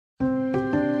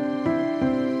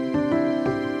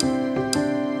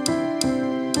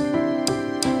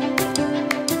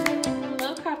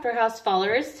House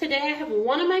followers. Today I have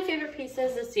one of my favorite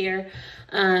pieces this year.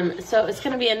 So it's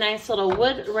going to be a nice little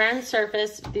wood round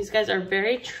surface. These guys are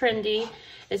very trendy.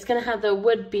 It's going to have the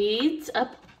wood beads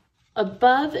up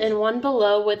above and one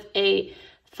below with a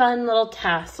fun little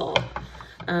tassel.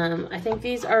 I think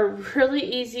these are really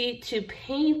easy to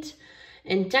paint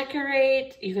and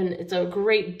decorate. It's a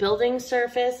great building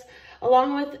surface.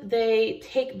 Along with, they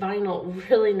take vinyl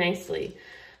really nicely.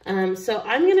 So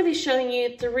I'm going to be showing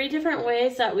you 3 different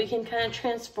ways that we can kind of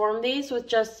transform these with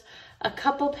just a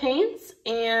couple paints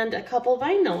and a couple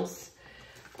vinyls.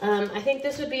 I think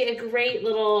this would be a great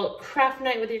little craft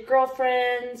night with your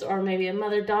girlfriends, or maybe a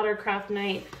mother-daughter craft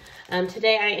night.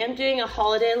 Today I am doing a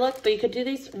holiday look, but you could do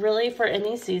these really for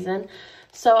any season.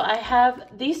 So I have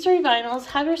these 3 vinyls.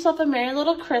 Have yourself a merry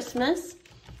little Christmas.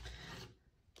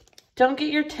 Don't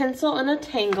get your tinsel in a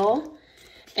tangle.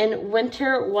 And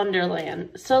Winter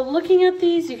Wonderland. So looking at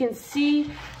these, you can see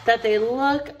that they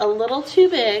look a little too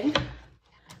big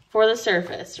for the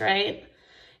surface, right?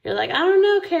 You're like, I don't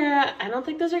know, Kara, I don't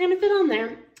think those are gonna fit on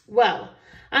there. Well,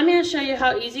 I'm gonna show you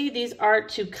how easy these are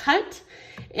to cut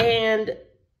and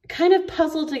kind of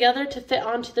puzzle together to fit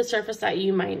onto the surface that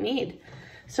you might need.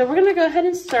 So we're gonna go ahead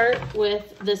and start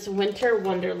with this Winter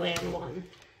Wonderland one.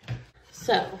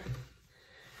 So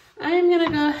I'm gonna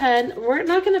go ahead, we're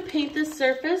not gonna paint this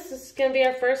surface. This is gonna be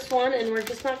our first one, and we're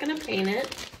just not gonna paint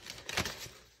it.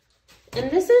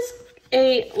 And this is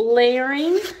a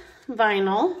layering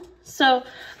vinyl. So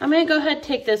I'm gonna go ahead and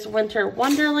take this Winter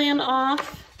Wonderland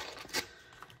off.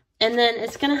 And then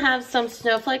it's gonna have some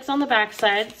snowflakes on the back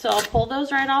side. So I'll pull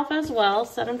those right off as well,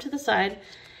 set them to the side.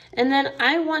 And then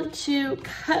I want to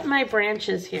cut my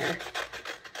branches here,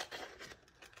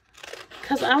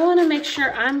 because I want to make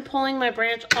sure I'm pulling my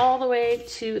branch all the way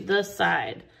to the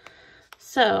side.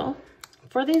 So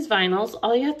for these vinyls,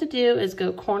 all you have to do is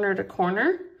go corner to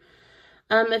corner.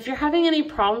 If you're having any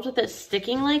problems with it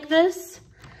sticking like this,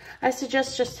 I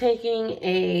suggest just taking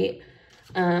a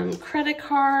credit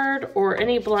card or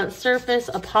any blunt surface.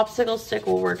 A popsicle stick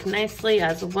will work nicely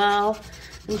as well.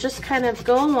 And just kind of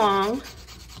go along.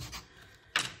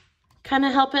 Kind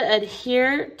of help it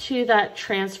adhere to that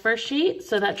transfer sheet.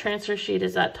 So that transfer sheet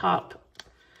is that top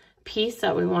piece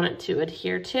that we want it to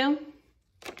adhere to.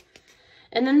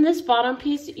 And then this bottom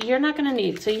piece, you're not going to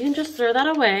need. So you can just throw that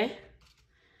away.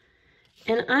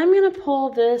 And I'm going to pull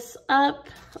this up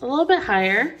a little bit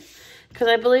higher, because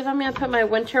I believe I'm going to put my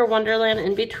Winter Wonderland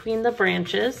in between the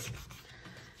branches.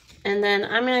 And then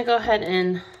I'm going to go ahead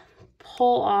and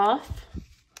pull off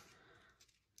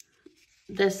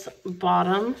this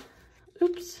bottom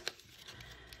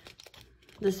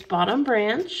this bottom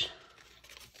branch.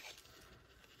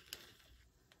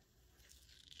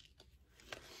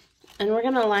 And we're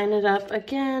gonna line it up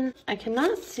again. I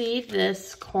cannot see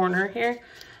this corner here,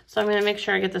 so I'm gonna make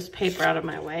sure I get this paper out of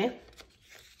my way.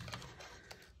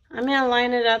 I'm gonna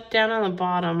line it up down on the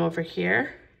bottom over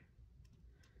here.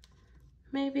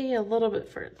 Maybe a little bit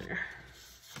further.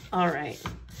 All right.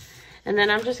 And then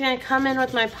I'm just gonna come in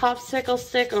with my popsicle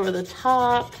stick over the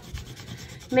top,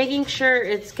 making sure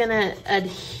it's gonna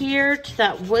adhere to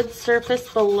that wood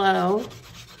surface below.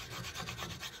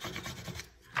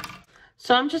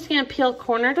 So I'm just gonna peel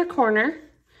corner to corner.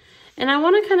 And I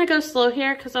wanna kinda go slow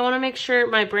here, because I wanna make sure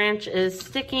my branch is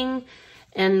sticking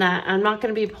and that I'm not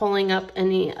gonna be pulling up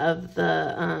any of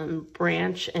the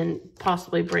branch and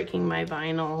possibly breaking my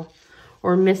vinyl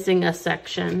or missing a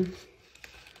section.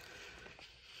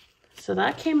 So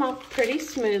that came off pretty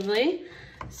smoothly.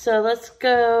 So let's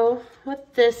go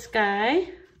with this guy.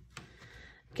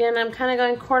 Again, I'm kind of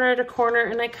going corner to corner,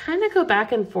 and I kind of go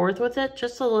back and forth with it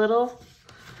just a little.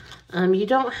 You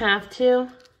don't have to.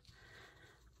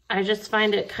 I just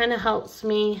find it kind of helps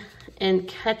me in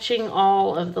catching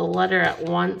all of the letter at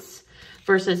once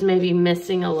versus maybe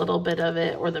missing a little bit of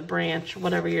it, or the branch,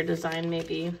 whatever your design may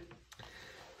be.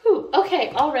 Ooh,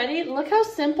 okay, already, look how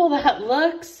simple that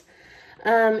looks.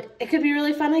 It could be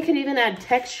really fun. I could even add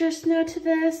texture snow to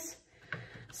this.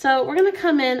 So we're gonna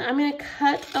come in, I'm gonna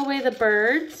cut away the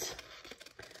birds,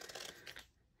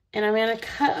 and I'm gonna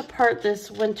cut apart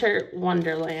this Winter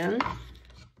Wonderland.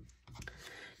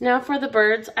 Now for the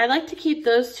birds, I like to keep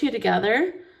those 2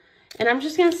 together, and I'm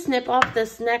just gonna snip off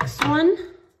this next one.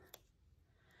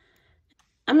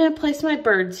 I'm gonna place my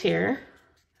birds here.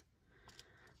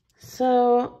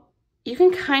 So you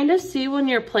can kind of see when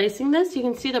you're placing this, you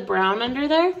can see the brown under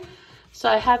there. So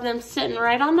I have them sitting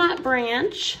right on that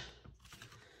branch.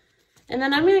 And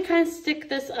then I'm gonna kind of stick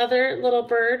this other little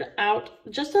bird out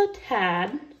just a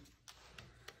tad.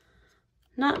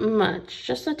 Not much,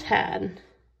 just a tad.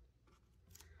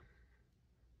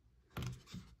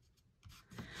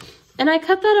 And I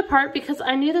cut that apart because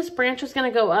I knew this branch was going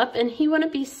to go up and he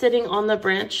wouldn't be sitting on the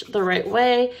branch the right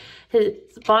way. His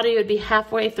body would be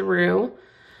halfway through.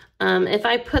 If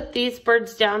I put these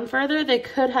birds down further, they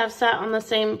could have sat on the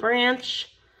same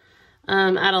branch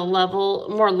at a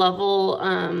more level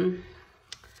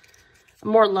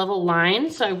line,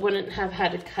 so I wouldn't have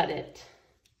had to cut it.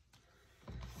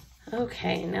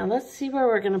 Okay, now let's see where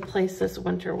we're going to place this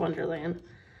winter wonderland.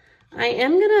 I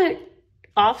am going to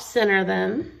off-center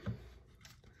them.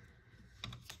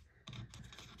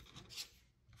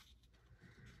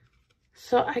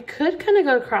 So I could kind of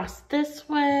go across this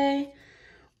way,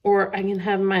 or I can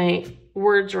have my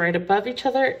words right above each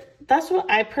other. That's what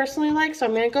I personally like, so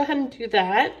I'm going to go ahead and do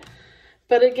that.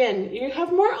 But again, you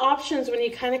have more options when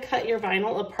you kind of cut your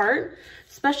vinyl apart,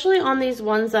 especially on these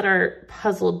ones that are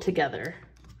puzzled together.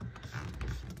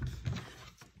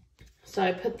 So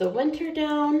I put the winter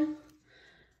down.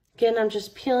 Again, I'm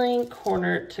just peeling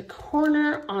corner to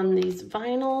corner on these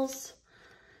vinyls,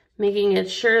 making it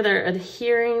sure they're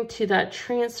adhering to that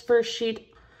transfer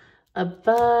sheet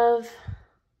above.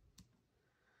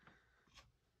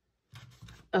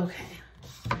 Okay.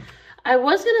 I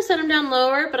was going to set them down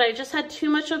lower, but I just had too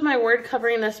much of my word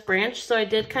covering this branch, so I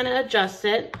did kind of adjust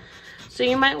it. So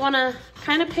you might want to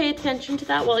kind of pay attention to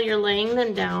that while you're laying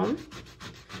them down.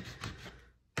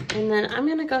 And then I'm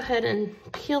going to go ahead and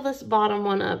peel this bottom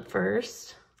one up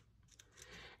first.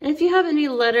 And if you have any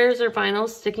letters or vinyl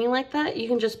sticking like that, you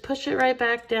can just push it right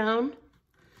back down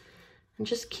and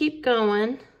just keep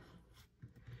going.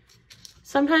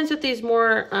 Sometimes with these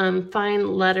more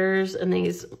fine letters and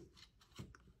these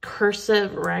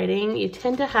cursive writing, you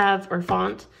tend to have, or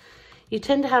font, you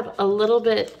tend to have a little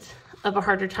bit of a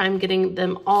harder time getting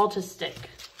them all to stick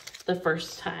the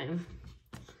first time.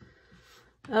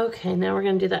 Okay, now we're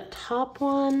going to do that top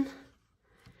one.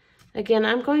 Again,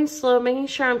 I'm going slow, making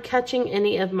sure I'm catching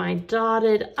any of my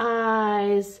dotted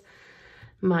I's,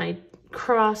 my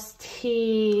cross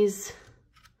T's,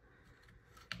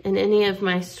 and any of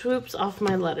my swoops off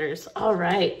my letters. All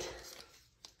right.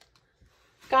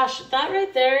 Gosh, that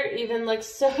right there even looks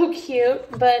so cute,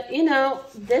 but you know,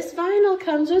 this vinyl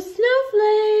comes with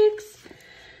snowflakes.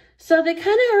 So they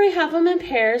kind of already have them in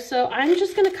pairs, so I'm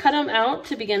just going to cut them out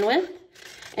to begin with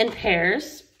in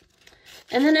pairs.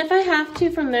 And then if I have to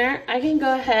from there, I can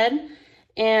go ahead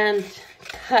and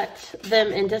cut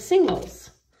them into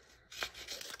singles.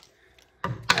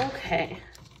 Okay.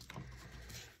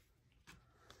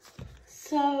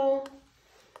 So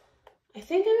I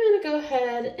think I'm going to go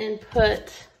ahead and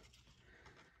put,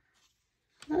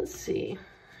 let's see.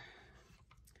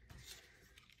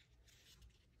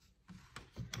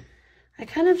 I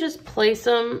kind of just place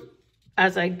them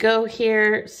as I go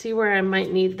here, see where I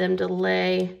might need them to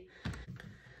lay.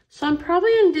 So I'm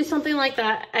probably going to do something like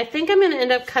that. I think I'm going to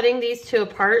end up cutting these two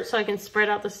apart so I can spread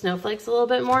out the snowflakes a little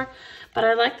bit more. But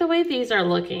I like the way these are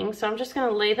looking, so I'm just going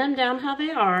to lay them down how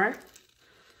they are.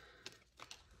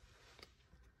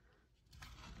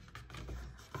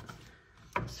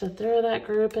 So throw that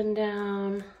grouping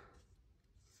down.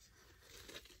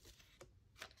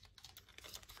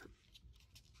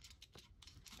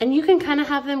 And you can kind of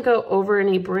have them go over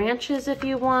any branches if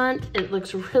you want. It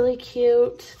looks really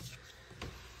cute.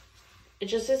 It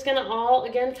just is going to all,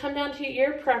 again, come down to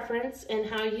your preference and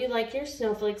how you like your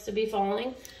snowflakes to be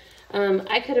falling.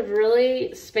 I could have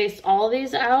really spaced all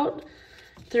these out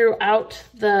throughout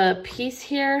the piece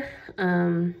here.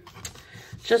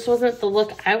 Just wasn't the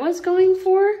look I was going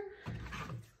for.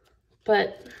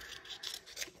 But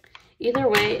either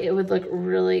way, it would look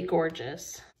really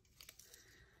gorgeous.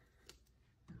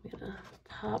 I'm going to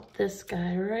pop this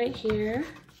guy right here.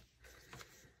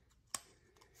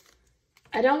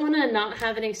 I don't want to not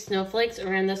have any snowflakes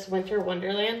around this winter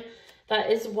wonderland.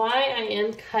 That is why I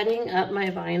am cutting up my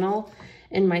vinyl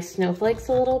and my snowflakes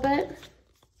a little bit.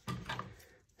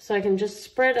 So I can just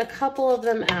spread a couple of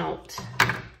them out.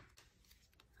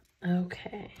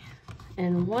 Okay,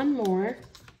 and one more.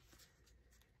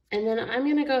 And then I'm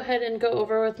going to go ahead and go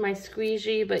over with my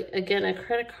squeegee, but again, a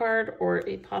credit card or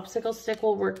a popsicle stick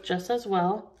will work just as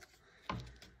well.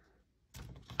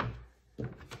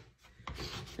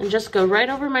 And just go right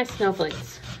over my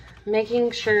snowflakes,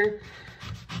 making sure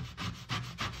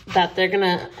that they're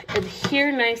gonna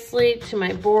adhere nicely to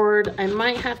my board. I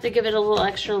might have to give it a little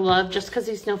extra love just because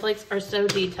these snowflakes are so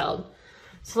detailed.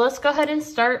 So let's go ahead and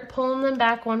start pulling them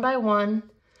back one by one.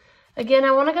 Again,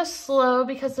 I want to go slow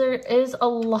because there is a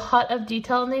lot of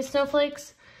detail in these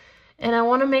snowflakes. And I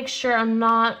want to make sure I'm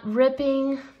not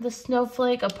ripping the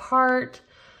snowflake apart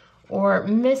or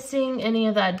missing any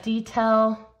of that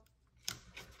detail.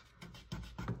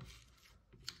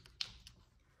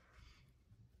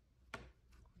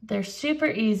 They're super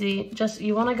easy, just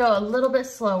you want to go a little bit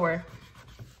slower.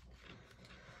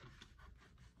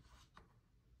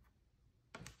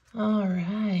 All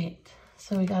right,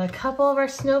 so we got a couple of our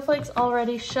snowflakes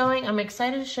already showing. I'm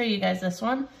excited to show you guys this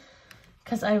one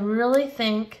because I really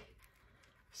think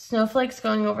snowflakes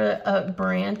going over a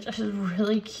branch is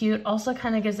really cute. Also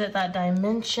kind of gives it that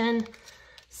dimension.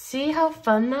 See how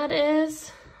fun that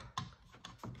is?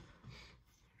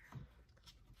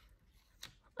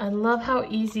 I love how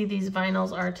easy these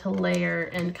vinyls are to layer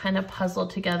and kind of puzzle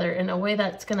together in a way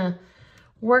that's gonna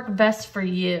work best for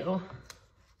you.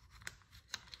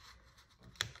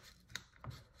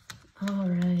 All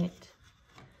right,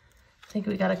 I think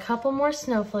we got a couple more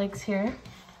snowflakes here.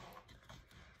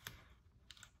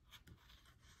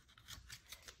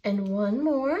 And one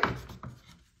more.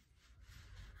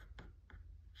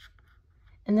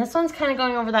 And this one's kind of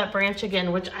going over that branch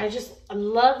again, which I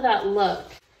love that look.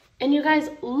 And you guys,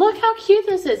 look how cute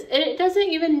this is. It doesn't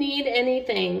even need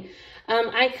anything.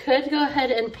 I could go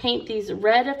ahead and paint these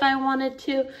red if I wanted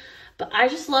to, but I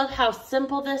just love how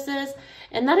simple this is.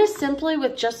 And that is simply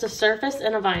with just a surface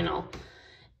and a vinyl.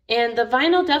 And the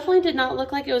vinyl definitely did not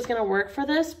look like it was gonna work for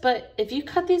this, but if you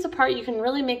cut these apart, you can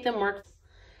really make them work.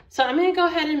 So I'm gonna go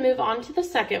ahead and move on to the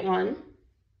second one.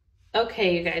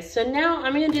 Okay, you guys, so now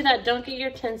I'm gonna do that don't get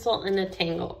your tinsel in a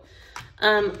tangle.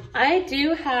 I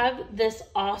do have this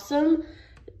awesome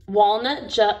walnut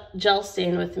gel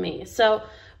stain with me. So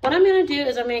what I'm gonna do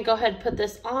is I'm gonna go ahead and put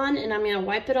this on and I'm gonna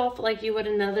wipe it off like you would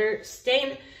another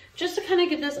stain, just to kind of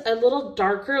give this a little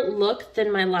darker look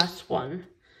than my last one.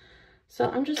 So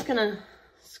I'm just gonna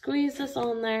squeeze this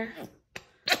on there.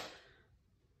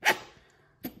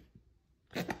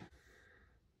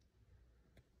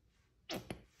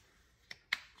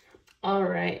 All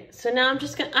right, so now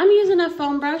I'm using a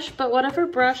foam brush, but whatever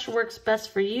brush works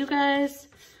best for you guys.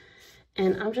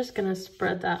 And I'm just gonna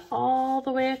spread that all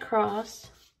the way across.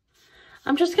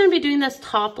 I'm just gonna be doing this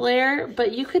top layer,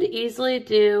 but you could easily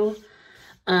do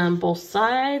both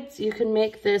sides. You can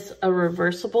make this a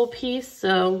reversible piece.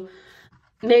 So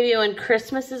maybe when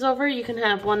Christmas is over, you can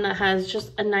have one that has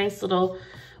just a nice little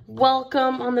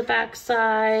welcome on the back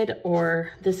side,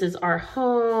 or this is our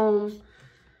home.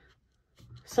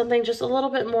 Something just a little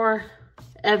bit more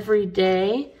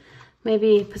everyday,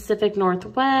 maybe Pacific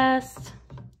Northwest.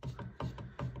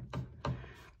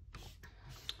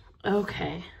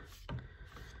 Okay.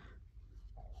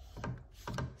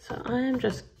 So I'm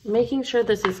just making sure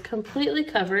this is completely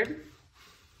covered.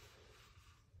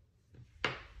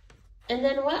 And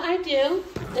then what I do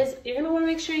is you're gonna wanna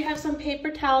make sure you have some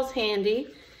paper towels handy,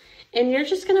 and you're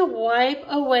just gonna wipe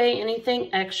away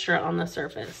anything extra on the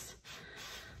surface.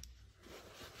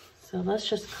 So let's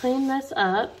just clean this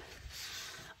up.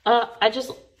 I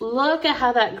just look at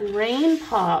how that grain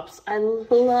pops. I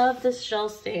love this gel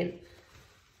stain.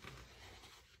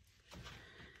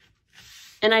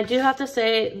 And I do have to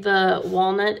say the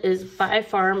walnut is by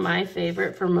far my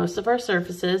favorite for most of our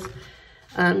surfaces,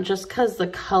 just because the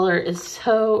color is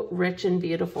so rich and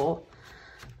beautiful.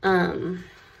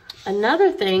 Another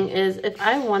thing is if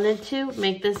I wanted to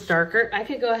make this darker, I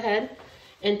could go ahead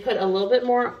and put a little bit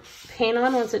more paint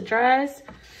on once it dries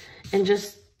and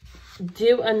just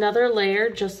do another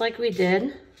layer just like we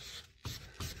did,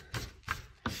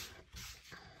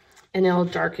 and it'll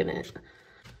darken it.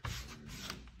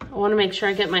 I want to make sure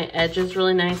I get my edges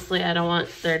really nicely. I don't want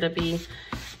there to be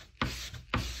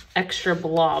extra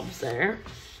blobs there.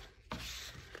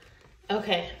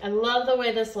 Okay, I love the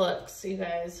way this looks, you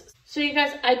guys. So you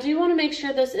guys, I do want to make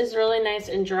sure this is really nice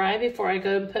and dry before I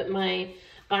go and put my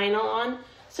vinyl on.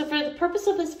 So for the purpose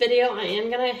of this video, I am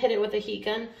gonna hit it with a heat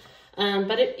gun,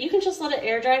 but you can just let it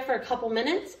air dry for a couple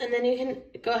minutes, and then you can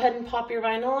go ahead and pop your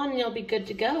vinyl on and you'll be good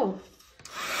to go.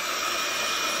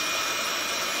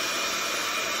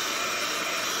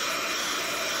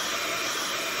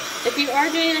 If you are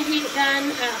doing a heat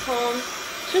gun at home,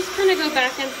 just kind of go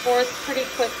back and forth pretty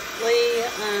quickly.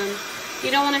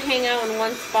 You don't want to hang out in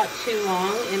one spot too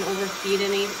long and overheat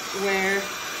anywhere.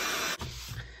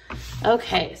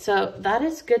 Okay, so that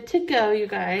is good to go, you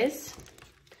guys.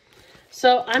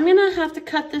 So I'm gonna have to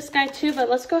cut this guy too, but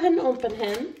let's go ahead and open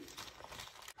him.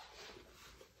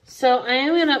 So I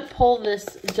am gonna pull this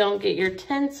don't get your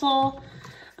tinsel.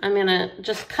 I'm gonna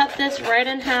just cut this right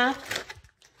in half.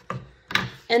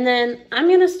 And then I'm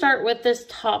gonna start with this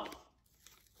top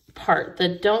part, the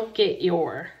don't get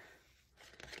your.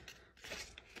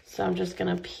 So I'm just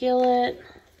gonna peel it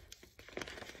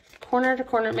corner to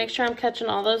corner, make sure I'm catching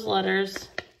all those letters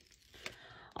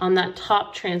on that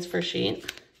top transfer sheet.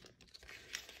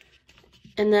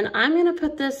 And then I'm gonna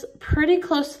put this pretty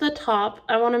close to the top.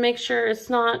 I wanna make sure it's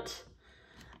not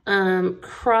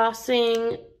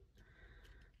crossing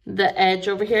the edge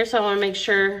over here. So I want to make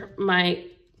sure my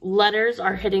letters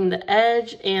are hitting the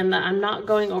edge and that I'm not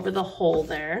going over the hole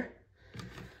there.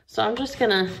 So I'm just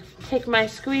gonna take my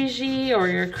squeegee or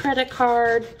your credit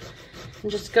card and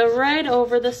just go right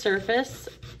over the surface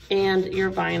and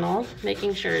your vinyl,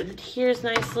 making sure it adheres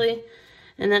nicely.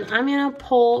 And then I'm gonna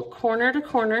pull corner to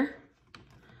corner,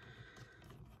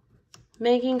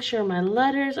 making sure my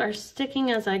letters are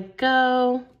sticking as I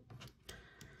go.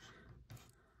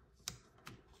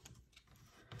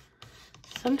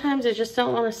 Sometimes they just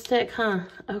don't want to stick, huh?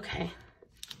 Okay.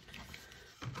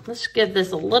 Let's give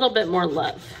this a little bit more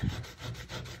love.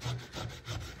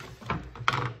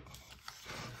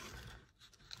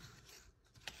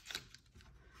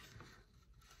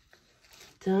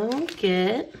 Don't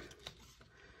get,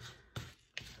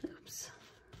 oops,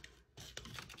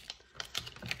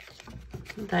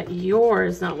 that your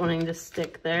is not wanting to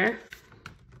stick there.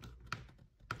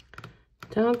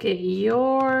 Don't get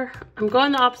your, I'm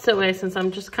going the opposite way since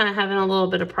I'm just kind of having a little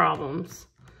bit of problems.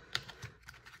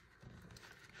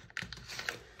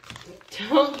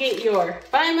 Don't get your,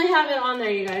 finally have it on there,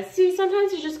 you guys. See,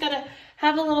 sometimes you just gotta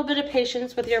have a little bit of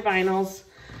patience with your vinyls.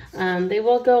 They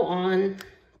will go on.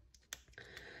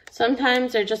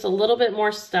 Sometimes they're just a little bit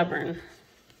more stubborn.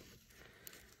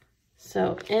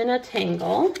 So in a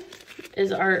tangle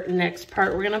is our next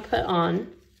part we're gonna put on.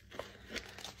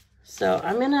 So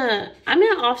I'm gonna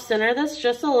off center this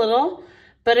just a little,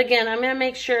 but again, I'm gonna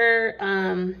make sure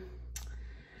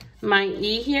my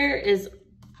E here is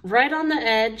right on the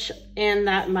edge and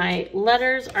that my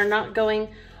letters are not going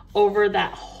over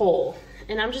that hole.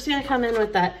 And I'm just gonna come in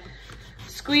with that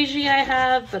squeegee I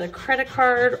have, but a credit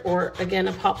card or again,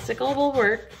 a popsicle will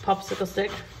work, popsicle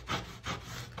stick.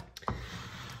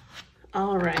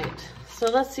 All right, so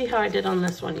let's see how I did on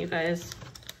this one, you guys.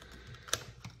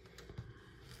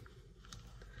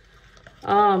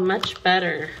 Oh, much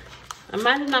better. I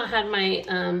might have not had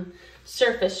my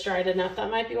surface dried enough.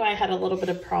 That might be why I had a little bit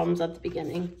of problems at the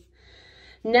beginning.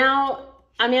 Now,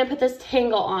 I'm gonna put this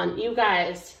tangle on. You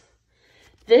guys,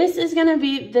 this is gonna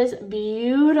be this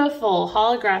beautiful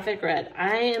holographic red.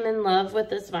 I am in love with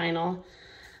this vinyl.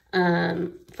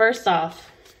 First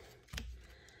off,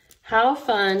 how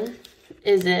fun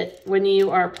is it when you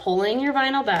are pulling your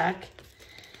vinyl back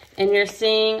and you're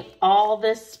seeing all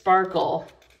this sparkle?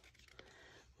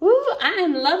 Woo,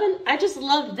 I just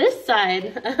love this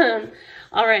side.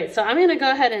 All right, so I'm gonna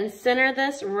go ahead and center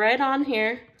this right on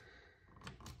here.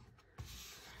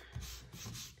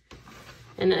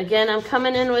 And again, I'm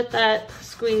coming in with that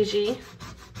squeegee.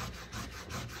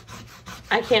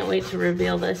 I can't wait to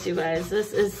reveal this, you guys.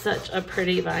 This is such a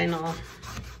pretty vinyl.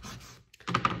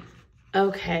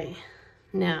 Okay,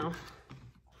 now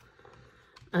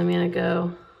I'm gonna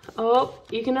go, oh,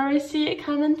 you can already see it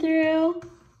coming through.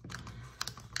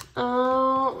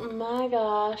 Oh my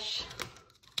gosh.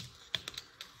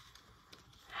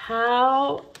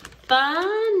 How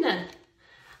fun.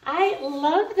 I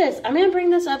love this. I'm gonna bring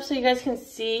this up so you guys can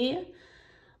see.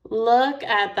 Look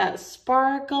at that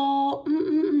sparkle.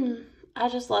 I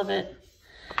just love it.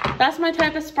 That's my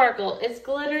type of sparkle. It's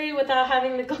glittery without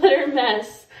having the glitter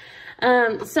mess.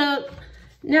 So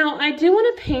now I do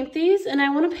want to paint these, and I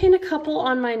want to paint a couple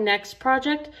on my next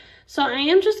project. So I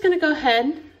am just gonna go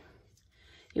ahead.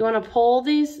 You want to pull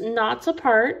these knots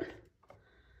apart.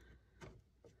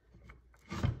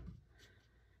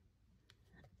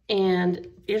 And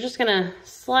you're just gonna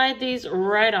slide these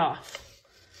right off.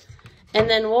 And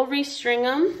then we'll restring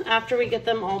them after we get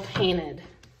them all painted.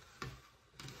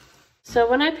 So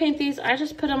when I paint these, I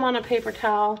just put them on a paper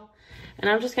towel and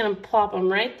I'm just gonna plop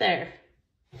them right there.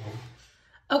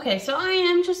 Okay, so I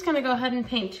am just gonna go ahead and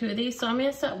paint 2 of these. So I'm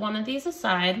gonna set one of these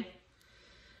aside.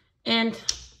 And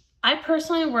I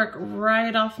personally work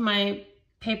right off my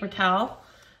paper towel,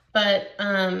 but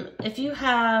if you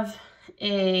have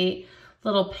a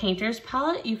little painter's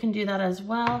palette, you can do that as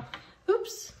well.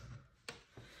 Oops.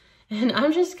 And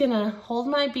I'm just gonna hold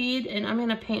my bead and I'm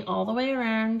gonna paint all the way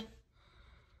around.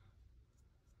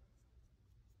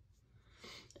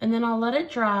 And then I'll let it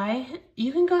dry.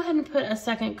 You can go ahead and put a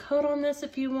second coat on this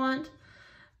if you want.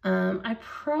 I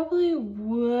probably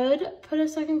would put a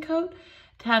second coat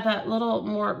to have that little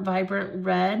more vibrant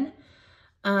red.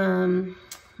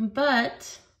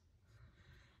 But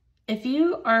if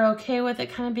you are okay with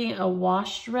it kind of being a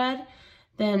washed red,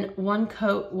 then 1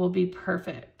 coat will be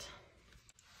perfect.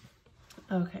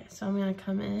 Okay, so I'm gonna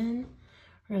come in.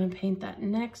 We're gonna paint that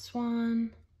next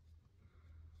one.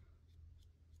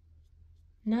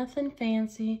 Nothing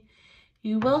fancy.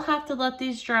 You will have to let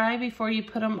these dry before you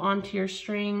put them onto your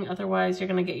string. Otherwise, you're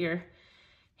gonna get your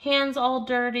hands all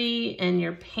dirty and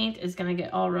your paint is gonna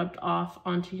get all rubbed off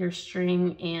onto your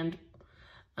string, and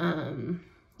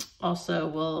also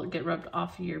will get rubbed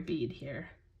off your bead here.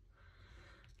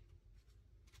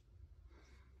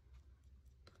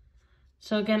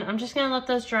 So again, I'm just gonna let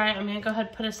those dry. I'm gonna go ahead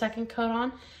and put a second coat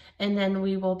on, and then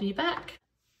we will be back.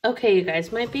 Okay, you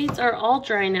guys, my beads are all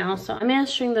dry now, so I'm gonna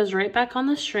string those right back on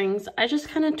the strings. I just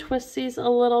kind of twist these a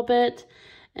little bit,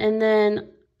 and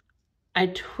then I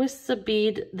twist the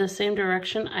bead the same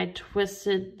direction I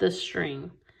twisted the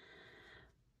string.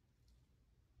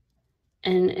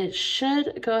 And it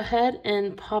should go ahead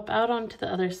and pop out onto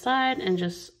the other side, and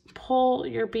just pull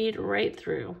your bead right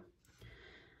through.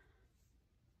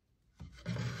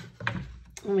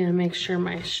 I'm gonna make sure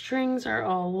my strings are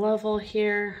all level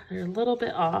here. They're a little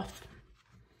bit off.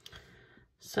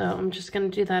 So I'm just gonna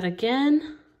do that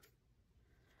again.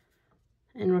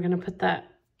 And we're gonna put that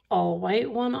all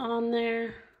white one on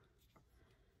there.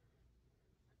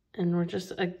 And we're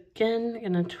just again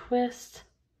gonna twist.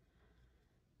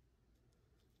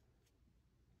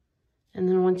 And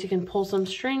then once you can pull some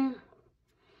string,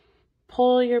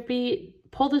 pull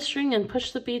the string and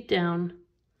push the bead down.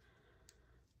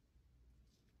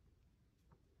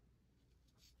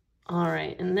 All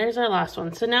right, and there's our last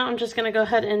one. So now I'm just gonna go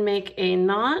ahead and make a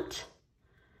knot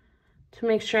to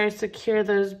make sure I secure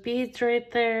those beads right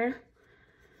there.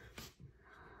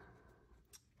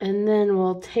 And then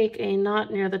we'll take a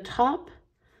knot near the top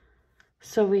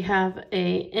so we have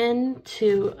a end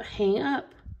to hang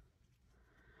up.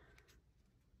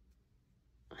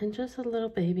 And just a little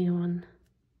baby one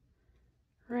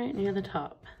right near the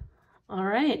top. All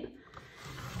right.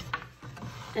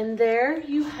 And there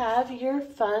you have your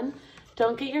fun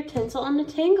Don't Get Your Tinsel in a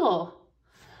Tangle.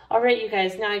 All right, you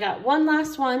guys, now I got one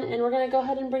last one, and we're gonna go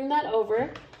ahead and bring that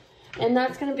over. And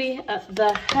that's gonna be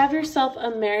the Have Yourself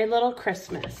a Merry Little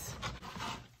Christmas.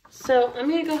 So I'm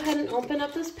gonna go ahead and open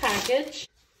up this package.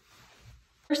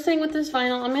 First thing with this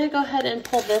vinyl, I'm gonna go ahead and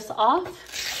pull this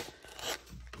off.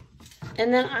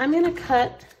 And then I'm gonna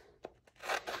cut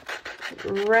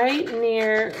right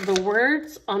near the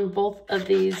words on both of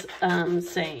these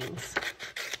sayings.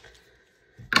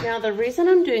 Now the reason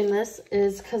I'm doing this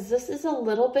is because this is a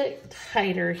little bit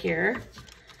tighter here,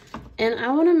 and I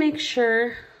want to make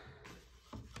sure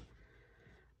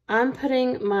I'm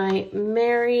putting my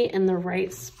Mary in the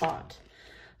right spot.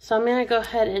 So I'm going to go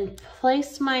ahead and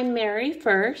place my Mary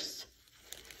first.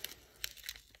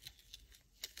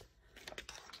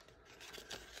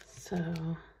 So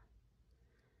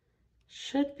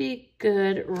should be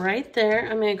good right there.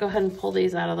 I'm going to go ahead and pull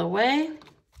these out of the way.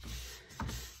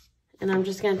 And I'm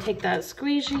just going to take that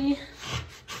squeegee,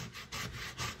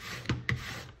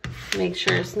 make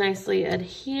sure it's nicely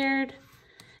adhered,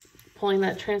 pulling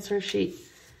that transfer sheet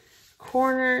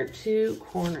corner to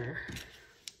corner.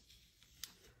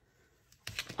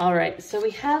 All right, so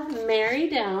we have Mary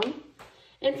down.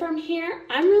 And from here,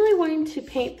 I'm really wanting to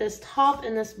paint this top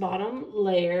and this bottom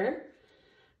layer.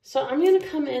 So I'm going to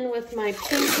come in with my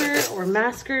painter or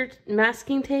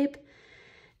masking tape,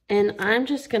 and I'm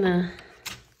just going to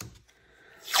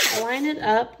line it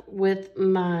up with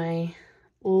my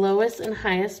lowest and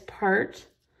highest part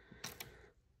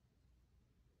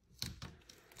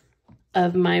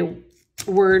of my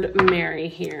word Mary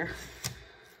here.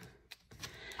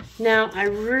 Now, I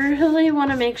really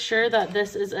want to make sure that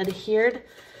this is adhered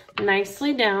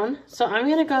nicely down. So I'm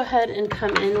going to go ahead and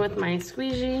come in with my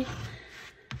squeegee,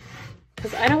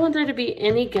 because I don't want there to be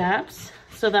any gaps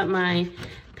so that my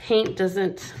paint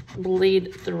doesn't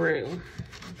bleed through.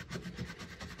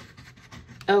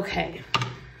 Okay.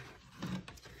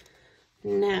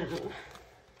 Now,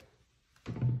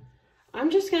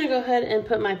 I'm just going to go ahead and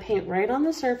put my paint right on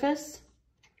the surface.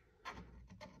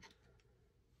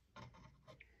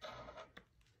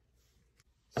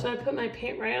 So I put my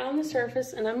paint right on the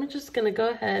surface, and I'm just going to go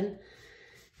ahead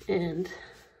and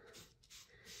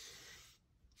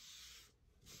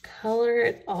color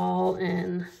it all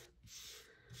in.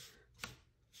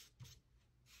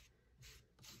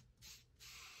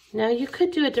 Now you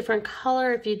could do a different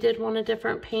color if you did want a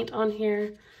different paint on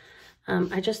here.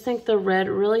 I just think the red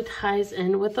really ties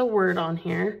in with the word on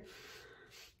here.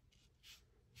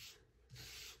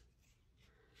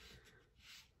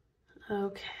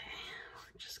 Okay.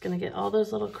 Gonna get all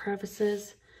those little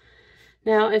crevices.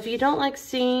 Now, if you don't like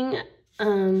seeing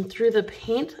through the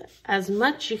paint as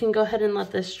much, you can go ahead and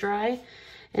let this dry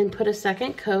and put a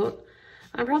second coat.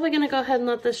 I'm probably gonna go ahead and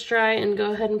let this dry and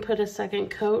go ahead and put a second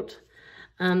coat.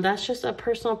 That's just a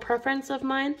personal preference of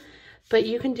mine, but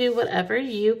you can do whatever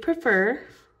you prefer.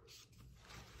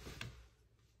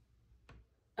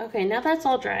 Okay, now that's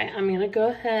all dry. I'm gonna go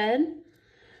ahead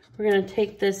we're gonna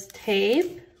take this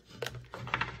tape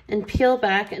and peel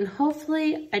back, and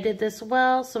hopefully I did this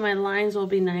well so my lines will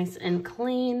be nice and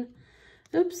clean.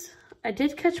 Oops, I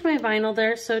did catch my vinyl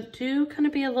there, so do kind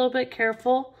of be a little bit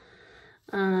careful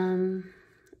and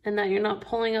that you're not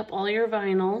pulling up all your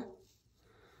vinyl.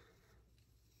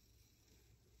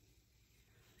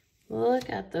 Look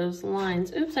at those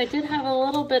lines. Oops, I did have a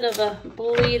little bit of a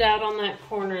bleed out on that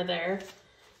corner there.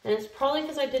 And it's probably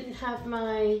because I didn't have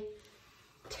my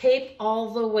tape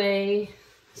all the way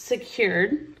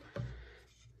secured.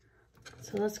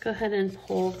 So let's go ahead and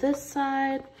pull this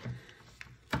side.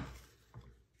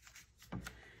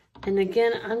 And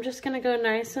again, I'm just gonna go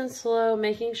nice and slow,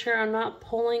 making sure I'm not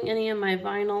pulling any of my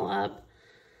vinyl up.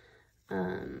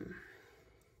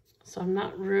 So I'm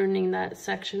not ruining that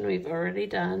section we've already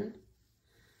done.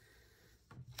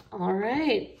 All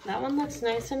right, that one looks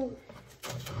nice and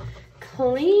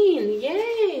clean.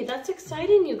 Yay, that's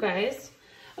exciting, you guys.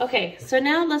 Okay, so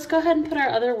now let's go ahead and put our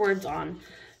other words on.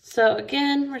 So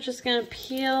again, we're just gonna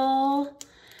peel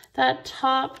that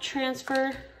top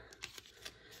transfer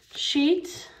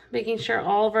sheet, making sure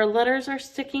all of our letters are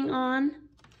sticking on.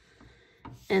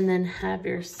 And then have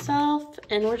yourself,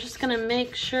 and we're just gonna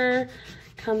make sure,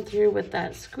 come through with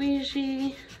that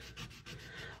squeegee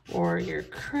or your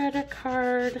credit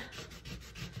card.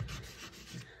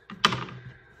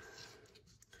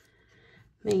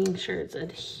 Making sure it's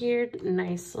adhered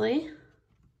nicely.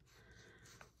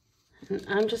 And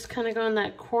I'm just kind of going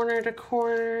that corner to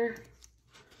corner,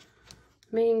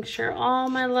 making sure all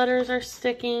my letters are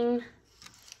sticking,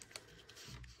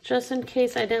 just in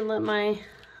case I didn't let my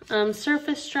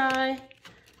surface dry.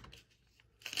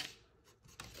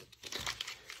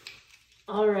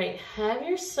 All right, have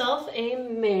yourself a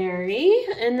Merry,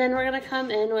 and then we're gonna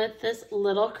come in with this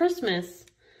little Christmas.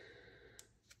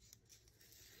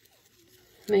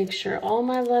 Make sure all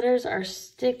my letters are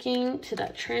sticking to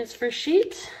that transfer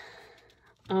sheet.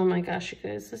 Oh my gosh, you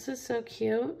guys, this is so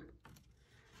cute.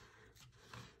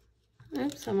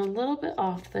 Oops, I'm a little bit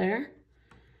off there.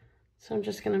 So I'm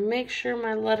just gonna make sure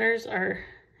my letters are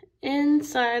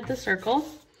inside the circle.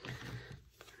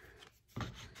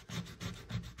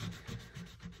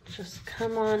 Just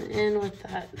come on in with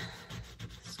that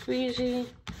squeegee,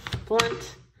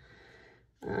 blunt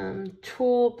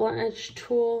tool, blunt edge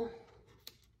tool.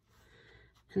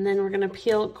 And then we're gonna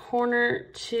peel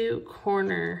corner to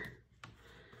corner,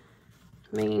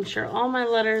 making sure all my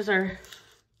letters are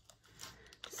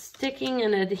sticking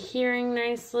and adhering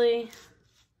nicely.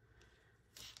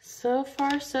 So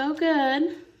far, so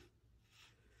good.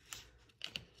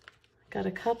 Got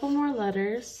a couple more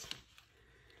letters.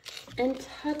 And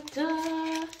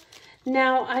ta-da!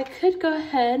 Now I could go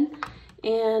ahead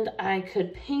and I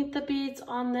could paint the beads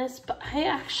on this, but I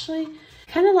actually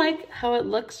kind of like how it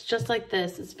looks just like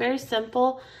this. It's very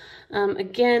simple.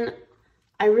 Again,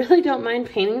 I really don't mind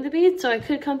painting the beads, so I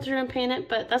could come through and paint it,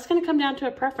 but that's gonna come down to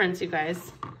a preference, you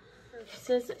guys.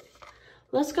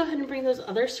 Let's go ahead and bring those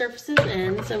other surfaces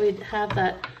in so we have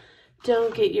that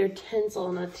don't get your tinsel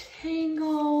in a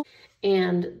tangle,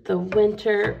 and the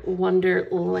Winter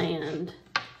Wonderland.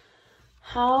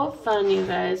 How fun, you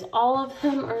guys. All of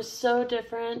them are so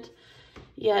different,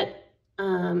 yet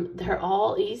they're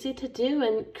all easy to do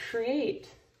and create.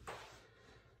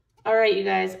 All right, you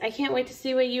guys, I can't wait to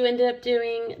see what you ended up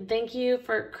doing. Thank you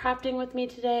for crafting with me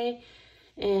today,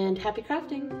 and happy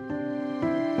crafting.